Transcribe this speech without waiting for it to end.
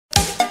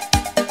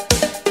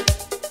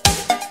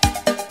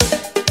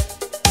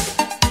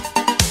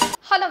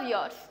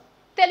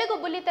తెలుగు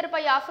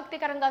బుల్లితెరపై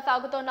ఆసక్తికరంగా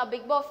సాగుతోన్న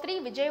big boss 3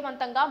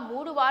 విజయవంతంగా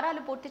 3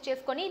 వారాలు పూర్తి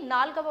చేసుకుని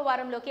 4వ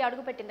వారంలోకి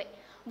అడుగుపెట్టింది.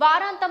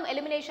 వారాంతం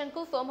ఎలిమినేషన్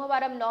కు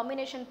సోమవారం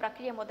నామినేషన్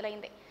ప్రక్రియ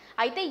మొదలైంది.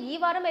 అయితే ఈ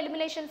వారం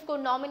ఎలిమినేషన్స్ కు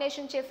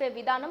నామినేషన్ చేసే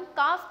విధానం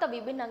కాస్త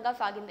విభిన్నంగా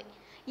సాగింది.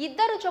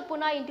 ఇద్దరు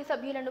చొప్పున ఇంటి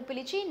సభ్యులను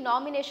పిలిచి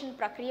నామినేషన్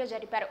ప్రక్రియ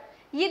జరిపారు.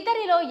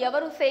 ఇద్దరిలో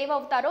ఎవరు సేవ్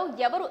అవుతారో,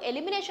 ఎవరు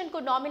ఎలిమినేషన్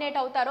కు నామినేట్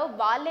అవుతారో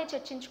వాళ్లే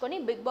చర్చించుకొని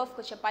బిగ్ బాస్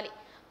కు చెప్పాలి.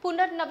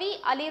 పునర్నవి,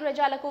 అలీ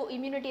రజాలకు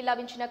ఇమ్యూనిటీ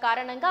లభించిన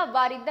కారణంగా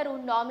వారిద్దరూ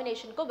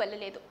నామినేషన్ కు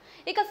వెళ్లలేదు.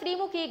 ఇక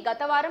శ్రీముఖి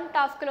గత వారం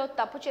టాస్క్ లో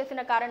తప్పు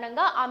చేసిన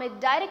కారణంగా ఆమె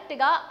డైరెక్ట్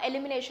గా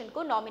ఎలిమినేషన్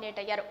కు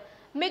నామినేట్ అయ్యారు.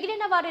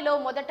 మిగిలిన వారిలో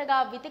మొదటగా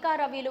వితికా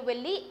రవిలు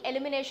వెళ్లి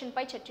ఎలిమినేషన్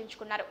పై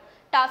చర్చించుకున్నారు.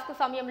 టాస్క్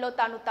సమయంలో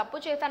తాను తప్పు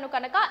చేశాను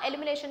కనుక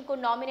ఎలిమినేషన్ కు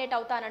నామినేట్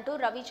అవుతానంటూ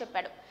రవి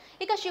చెప్పాడు.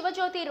 ఇక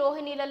శివజ్యోతి,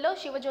 రోహిణిలలో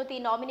శివజ్యోతి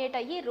నామినేట్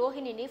అయ్యి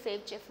రోహిణిని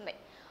సేవ్ చేసింది.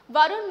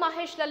 వరుణ్,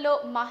 మహేష్లలో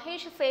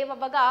మహేష్ సేవ్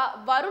అవ్వగా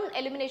వరుణ్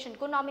ఎలిమినేషన్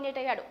కు నామినేట్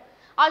అయ్యాడు.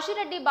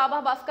 ఆశిరెడ్డి, బాబా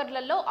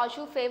భాస్కర్లలో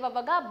అశు సేవ్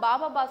అవ్వగా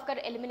బాబా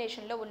భాస్కర్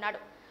ఎలిమినేషన్ లో ఉన్నాడు.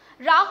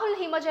 రాహుల్,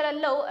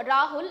 హిమజలలో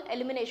రాహుల్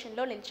ఎలిమినేషన్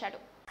లో నిలిచాడు.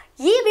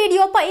 ఈ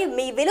వీడియోపై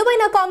మీ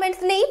విలువైన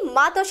కామెంట్స్ ని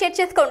మాతో షేర్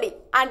చేసుకోండి.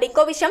 అండ్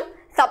ఇంకో విషయం,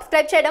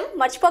 సబ్స్క్రైబ్ చేయడం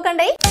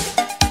మర్చిపోకండి.